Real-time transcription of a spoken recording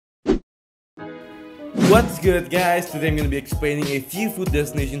What's good guys? Today I'm going to be explaining a few food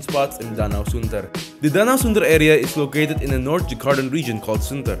destination spots in Danau Sunter. The Danau Sunter area is located in the North Jakarta region called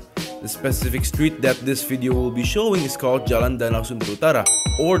Sunter. The specific street that this video will be showing is called Jalan Danau Sunter Utara,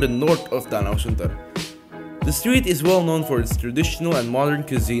 or the north of Danau Sunter. The street is well known for its traditional and modern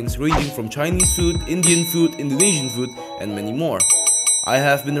cuisines ranging from Chinese food, Indian food, Indonesian food, and many more. I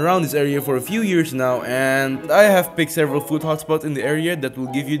have been around this area for a few years now, and I have picked several food hotspots in the area that will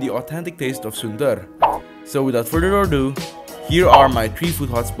give you the authentic taste of Sunter. So without further ado, here are my 3 food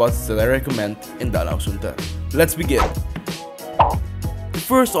hotspots that I recommend in Danau Sunter. Let's begin. The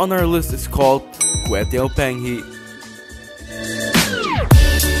first on our list is called Kwetiaw Peng Hie.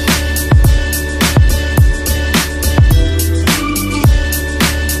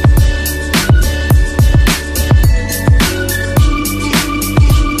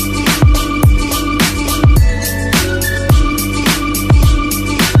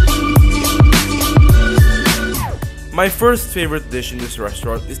 My first favorite dish in this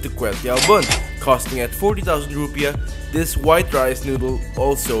restaurant is the Kwetiaw bun, costing at 40,000 rupiah. This white rice noodle,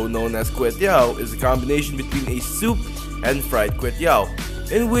 also known as kwetiaw, is a combination between a soup and fried kwetiaw,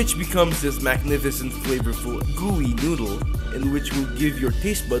 in which becomes this magnificent flavorful gooey noodle, in which will give your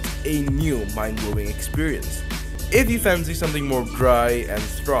taste buds a new mind-blowing experience. If you fancy something more dry and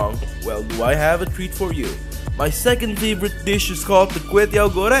strong, well, do I have a treat for you. My second favorite dish is called the kwetiaw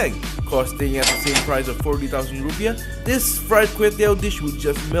goreng. Costing at the same price of 40,000 rupiah, this fried kwetiaw dish will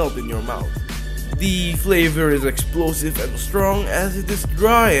just melt in your mouth. The flavor is explosive and strong as it is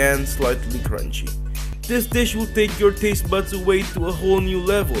dry and slightly crunchy. This dish will take your taste buds away to a whole new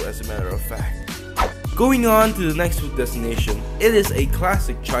level, as a matter of fact. Going on to the next food destination, it is a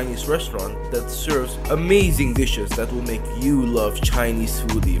classic Chinese restaurant that serves amazing dishes that will make you love Chinese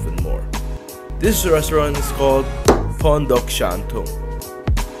food even more. This restaurant is called Pondok Shantung.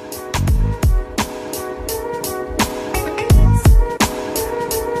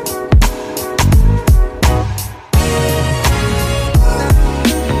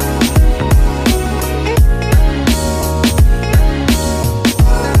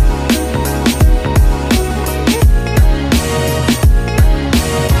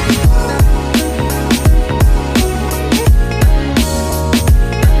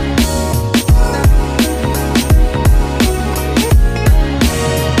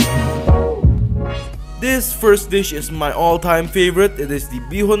 This first dish is my all-time favorite. It is the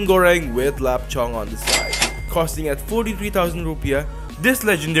bihun goreng with lapchong on the side. Costing at 43,000 rupiah, this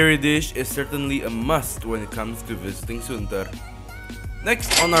legendary dish is certainly a must when it comes to visiting Sunter.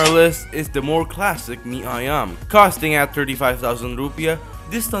 Next on our list is the more classic mie ayam. Costing at 35,000 rupiah,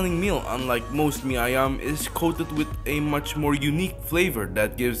 this stunning meal, unlike most mie ayam, is coated with a much more unique flavor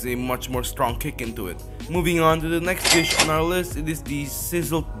that gives a much more strong kick into it. Moving on to the next dish on our list, it is the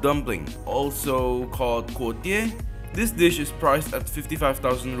sizzled dumpling, also called Kwetiaw. This dish is priced at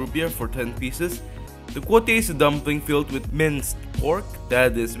 55,000 rupiah for 10 pieces. The Kwetiaw is a dumpling filled with minced pork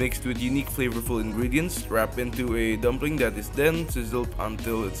that is mixed with unique flavorful ingredients wrapped into a dumpling that is then sizzled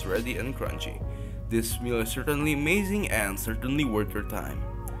until it's ready and crunchy. This meal is certainly amazing and certainly worth your time.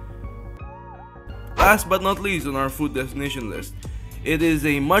 Last but not least on our food destination list, it is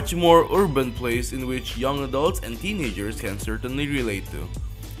a much more urban place in which young adults and teenagers can certainly relate to.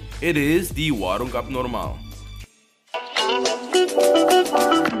 It is the Warunk Upnormal.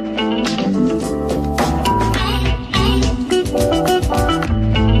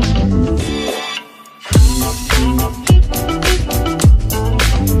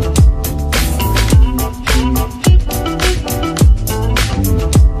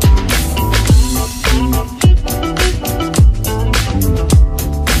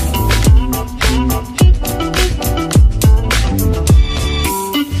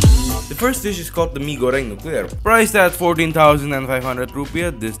 The first dish is called the mie goreng nuclear. Priced at 14,500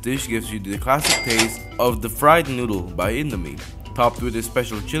 rupiah, this dish gives you the classic taste of the fried noodle by Indomie, topped with a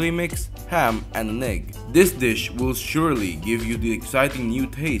special chili mix, ham, and an egg. This dish will surely give you the exciting new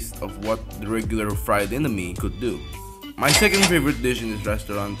taste of what the regular fried Indomie could do. My second favorite dish in this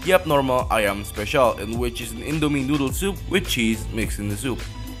restaurant, the Upnormal Ayam Special, in which is an Indomie noodle soup with cheese mixed in the soup.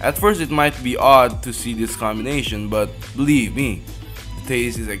 At first it might be odd to see this combination, but believe me, the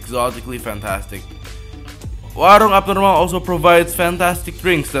taste is exotically fantastic. Warung Upnormal also provides fantastic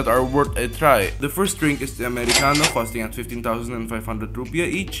drinks that are worth a try. The first drink is the Americano, costing at 15,500 rupiah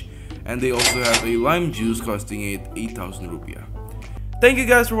each, and they also have a lime juice costing at 8,000 rupiah. Thank you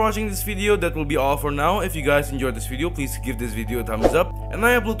guys for watching this video. That will be all for now. If you guys enjoyed this video, please give this video a thumbs up. And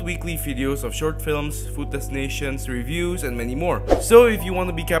I upload weekly videos of short films, food destinations, reviews, and many more. So if you want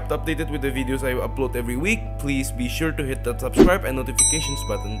to be kept updated with the videos I upload every week, please be sure to hit that subscribe and notifications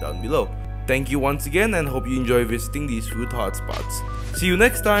button down below. Thank you once again and hope you enjoy visiting these food hotspots. See you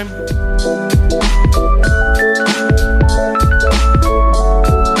next time!